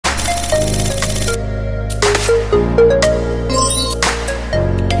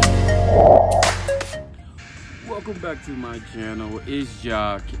back to my channel. It's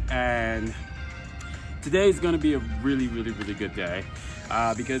Jock, and today is going to be a really good day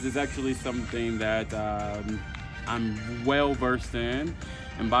because it's actually something that I'm well versed in,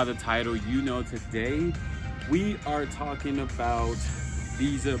 and by the title you know, today we are talking about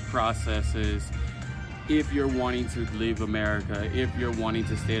visa processes if you're wanting to leave America, if you're wanting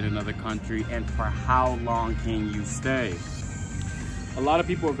to stay in another country, and for how long can you stay. A lot of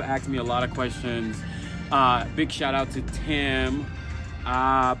people have asked me a lot of questions. Big shout out to Tim.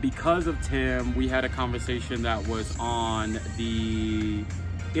 Because of Tim, we had a conversation that was on the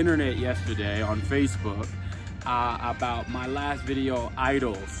internet yesterday on Facebook about my last video,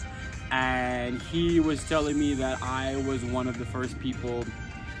 Idols. And he was telling me that I was one of the first people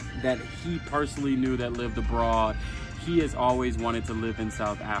that he personally knew that lived abroad. He has always wanted to live in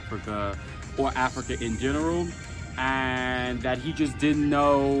South Africa or Africa in general, and that he just didn't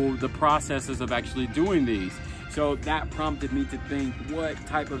know the processes of actually doing these. So that prompted me to think, what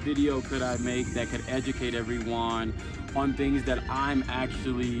type of video could I make that could educate everyone on things that I'm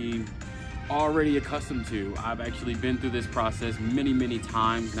actually already accustomed to. I've actually been through this process many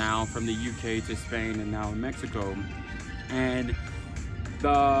times now, from the UK to Spain and now in Mexico. And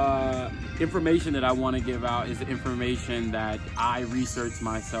the information that I want to give out is the information that I researched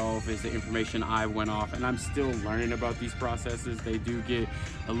myself, is the information I went off, and I'm still learning about these processes. They do get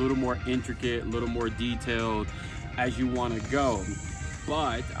a little more intricate, a little more detailed as you want to go.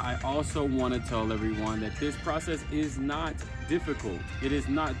 But I also want to tell everyone that this process is not difficult. It is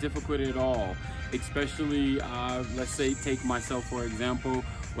not difficult at all, especially let's say, take myself for example.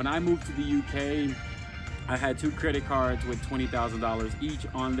 When I moved to the UK, I had 2 credit cards with $20,000 each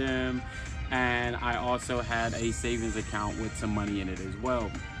on them, and I also had a savings account with some money in it as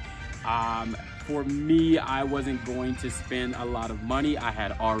well. For me, I wasn't going to spend a lot of money. I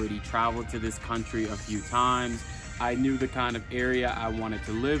had already traveled to this country a few times. I knew the kind of area I wanted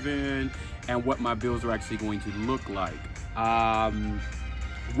to live in and what my bills were actually going to look like.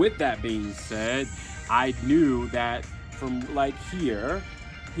 With that being said, I knew that from like here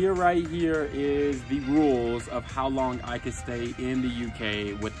right here is the rules of how long I could stay in the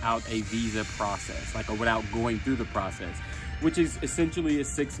UK without a visa process, like, or without going through the process, which is essentially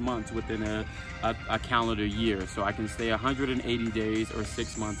 6 months within a calendar year. So I can stay 180 days or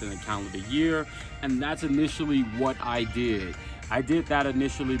 6 months in a calendar year. And that's initially what I did. I did that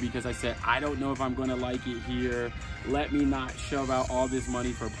initially because I said, I don't know if I'm gonna like it here. Let me not shove out all this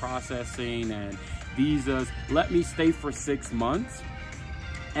money for processing and visas. Let me stay for 6 months,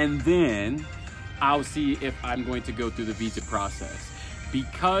 and then I'll see if I'm going to go through the visa process.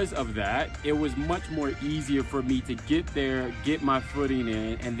 Because of that, it was much more easier for me to get there, get my footing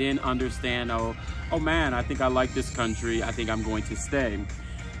in, and then understand, oh man, I think I like this country, I think I'm going to stay.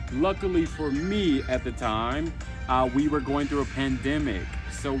 Luckily for me at the time, we were going through a pandemic.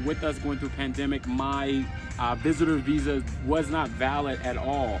 So with us going through a pandemic, my visitor visa was not valid at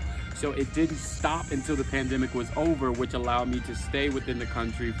all. So it didn't stop until the pandemic was over, which allowed me to stay within the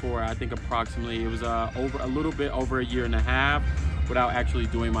country for, I think approximately, it was a little bit over a year and a half without actually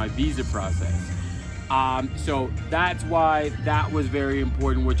doing my visa process. So that's why that was very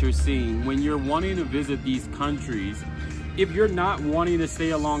important, what you're seeing. When you're wanting to visit these countries, if you're not wanting to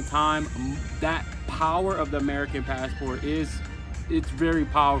stay a long time, that power of the American passport it's very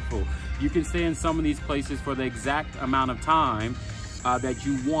powerful. You can stay in some of these places for the exact amount of time that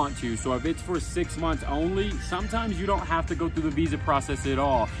you want to. So if it's for 6 months only, sometimes you don't have to go through the visa process at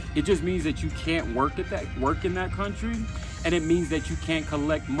all. It just means that you can't work in that country, and it means that you can't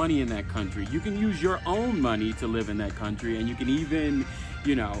collect money in that country. You can use your own money to live in that country, and you can even,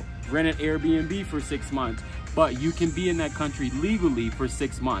 you know, rent an Airbnb for 6 months, but you can be in that country legally for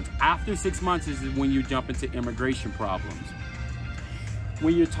 6 months. After 6 months is when you jump into immigration problems.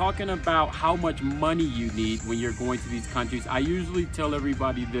 When you're talking about how much money you need when you're going to these countries, I usually tell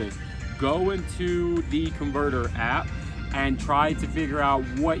everybody this: go into the converter app and try to figure out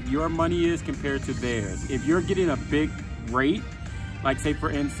what your money is compared to theirs. If you're getting a big rate, like say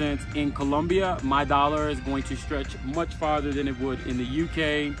for instance, in Colombia, my dollar is going to stretch much farther than it would in the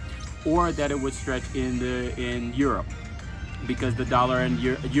UK, or that it would stretch in Europe, because the dollar and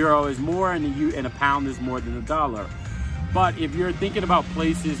euro is more, and a pound is more than a dollar. But if you're thinking about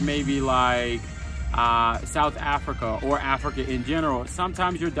places maybe like South Africa or Africa in general,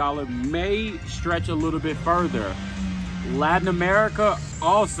 sometimes your dollar may stretch a little bit further. Latin America,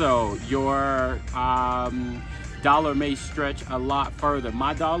 also, your dollar may stretch a lot further.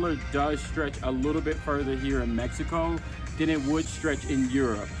 My dollar does stretch a little bit further here in Mexico than it would stretch in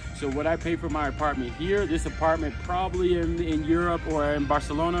Europe. So what I pay for my apartment here, this apartment probably in Europe or in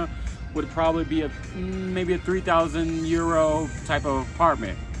Barcelona would probably be maybe a 3,000 euro type of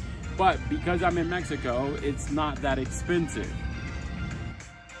apartment. But because I'm in Mexico, it's not that expensive.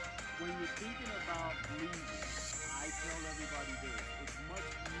 When you're thinking about leaving, I tell everybody this: it's much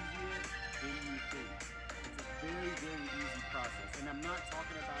easier than you think. It's a very, very easy process. And I'm not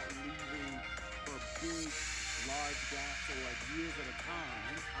talking about leaving for big, large gaps or like years at a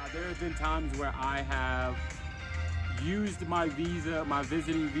time. There have been times where I have used my visa, my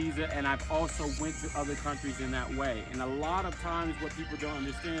visiting visa, and I've also went to other countries in that way. And a lot of times what people don't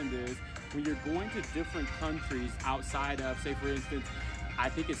understand is when you're going to different countries outside of, say for instance, I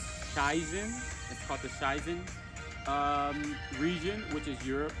think it's Schengen, it's called the Schengen region, which is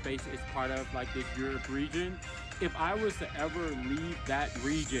Europe, it's part of like this Europe region. If I was to ever leave that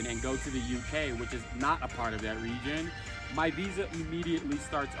region and go to the UK, which is not a part of that region, my visa immediately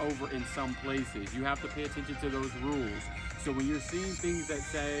starts over in some places. You have to pay attention to those rules. So when you're seeing things that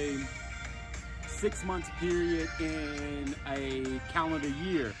say 6 months period in a calendar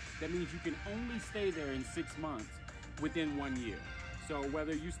year, that means you can only stay there in 6 months within 1 year. So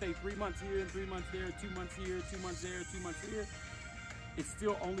whether you stay 3 months here and 3 months there, 2 months here, 2 months there, 2 months here, it's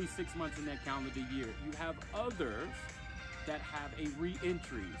still only 6 months in that calendar year. You have others that have a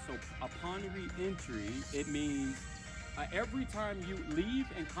re-entry. So upon re-entry, it means every time you leave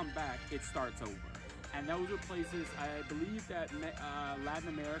and come back, it starts over. And those are places, I believe that Latin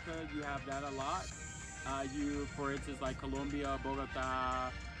America, you have that a lot. For instance, like Colombia,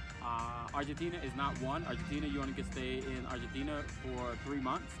 Bogota, Argentina is not one. Argentina, you only can stay in Argentina for 3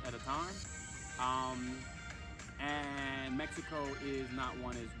 months at a time. And Mexico is not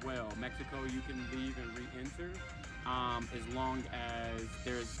one as well. Mexico, you can leave and re-enter as long as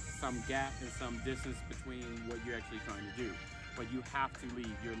there's some gap and some distance between what you're actually trying to do. But you have to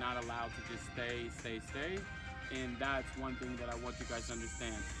leave. You're not allowed to just stay. And that's one thing that I want you guys to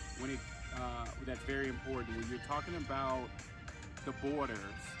understand. That's very important. When you're talking about the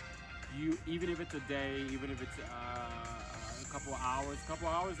borders, even if it's a day, even if it's a couple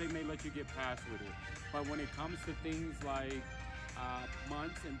hours, they may let you get past with it. But when it comes to things like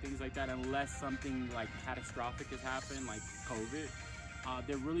months and things like that, unless something like catastrophic has happened, like COVID,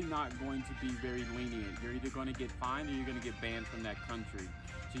 they're really not going to be very lenient. You're either going to get fined or you're going to get banned from that country.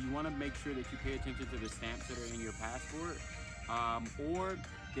 So you want to make sure that you pay attention to the stamps that are in your passport or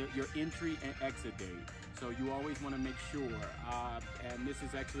your entry and exit date. So you always want to make sure, and this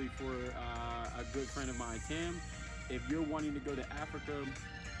is actually for a good friend of mine, Tim. If you're wanting to go to Africa,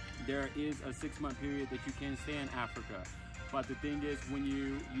 there is a 6-month period that you can stay in Africa. But the thing is, when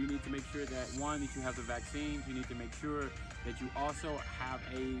you need to make sure that, one, that you have the vaccines. You need to make sure that you also have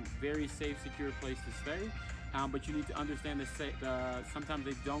a very safe, secure place to stay. But you need to understand that sometimes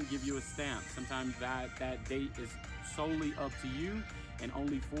they don't give you a stamp. Sometimes that date is solely up to you and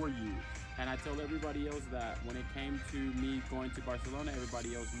only for you. And I tell everybody else that when it came to me going to Barcelona,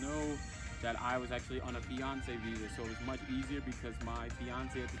 everybody else knows that I was actually on a fiance visa. So it was much easier because my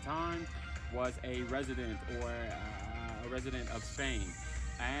fiance at the time was a resident or a resident of Spain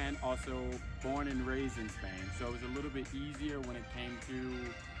and also born and raised in Spain. So it was a little bit easier when it came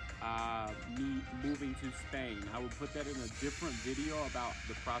to me moving to Spain. I will put that in a different video about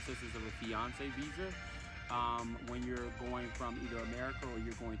the processes of a fiance visa. When you're going from either America or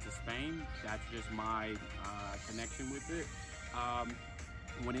you're going to Spain, that's just my connection with it.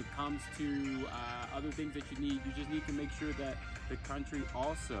 When it comes to other things that you just need to make sure that the country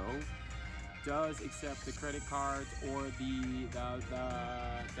also does accept the credit cards or the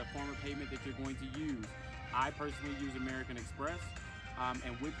form of payment that you're going to use. I personally use American Express,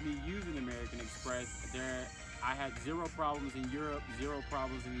 and with me using American Express, I had 0 problems in Europe, 0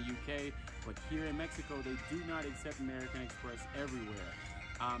 problems in the UK, but here in Mexico, they do not accept American Express everywhere.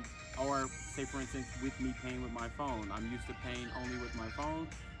 Or say for instance, with me paying with my phone. I'm used to paying only with my phone,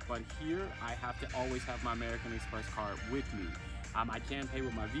 but here I have to always have my American Express card with me. I can pay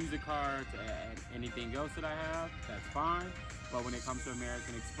with my Visa cards and anything else that I have, that's fine. But when it comes to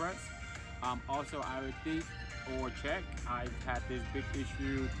American Express, also I would think or check, I had this big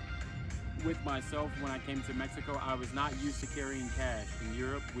issue with myself when I came to Mexico. I was not used to carrying cash. In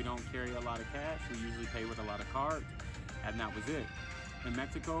Europe, we don't carry a lot of cash. We usually pay with a lot of cards, and that was it. In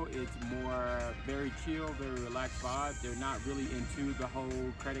Mexico, it's more very chill, very relaxed vibe. They're not really into the whole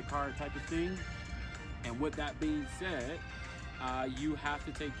credit card type of thing. And with that being said, you have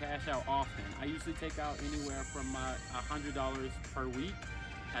to take cash out often. I usually take out anywhere from $100 per week,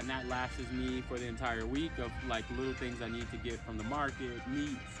 and that lasts me for the entire week of like little things I need to get from the market,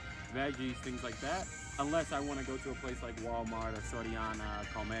 meats, veggies, things like that. Unless I want to go to a place like Walmart or Soriana,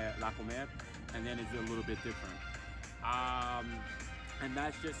 La Comer, and then it's a little bit different. And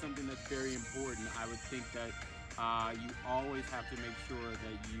that's just something that's very important. I would think that you always have to make sure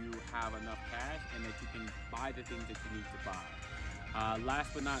that you have enough cash and that you can buy the things that you need to buy.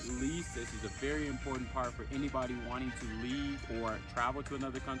 Last but not least, this is a very important part for anybody wanting to leave or travel to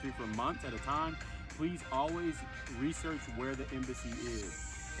another country for months at a time. Please always research where the embassy is.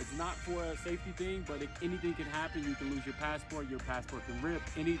 It's not for a safety thing, but if anything can happen, you can lose your passport can rip,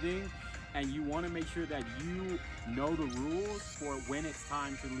 anything. And you want to make sure that you know the rules for when it's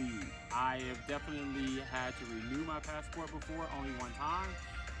time to leave. I have definitely had to renew my passport before, only one time,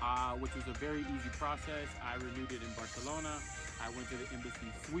 which was a very easy process. I renewed it in Barcelona. I went to the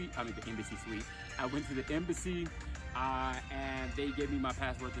embassy suite. I went to the embassy and they gave me my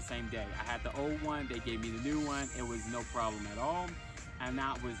passport the same day. I had the old one, they gave me the new one. It was no problem at all. And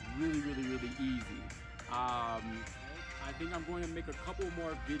that was really, really, really easy. I think I'm going to make a couple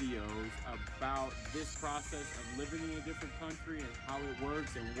more videos about this process of living in a different country and how it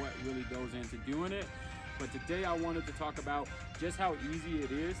works and what really goes into doing it. But today I wanted to talk about just how easy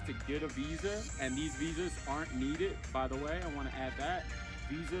it is to get a visa. And these visas aren't needed, by the way. I want to add that.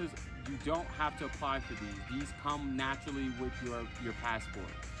 Visas, you don't have to apply for these. These come naturally with your passport.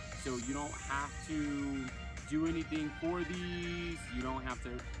 So you don't have to do anything for these. You don't have to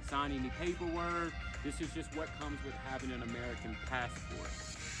sign any paperwork. This is just what comes with having an American passport.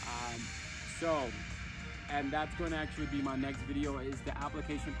 And that's going to actually be my next video, is the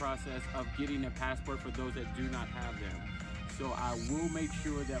application process of getting a passport for those that do not have them. So I will make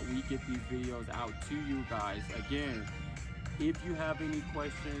sure that we get these videos out to you guys. Again, if you have any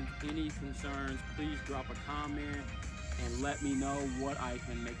questions, any concerns, please drop a comment and let me know what I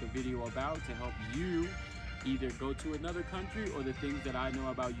can make a video about to help you either go to another country or the things that I know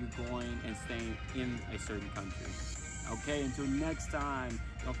about you going and staying in a certain country. Okay, until next time,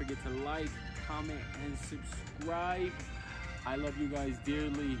 don't forget to like, comment, and subscribe. I love you guys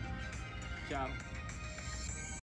dearly. Ciao.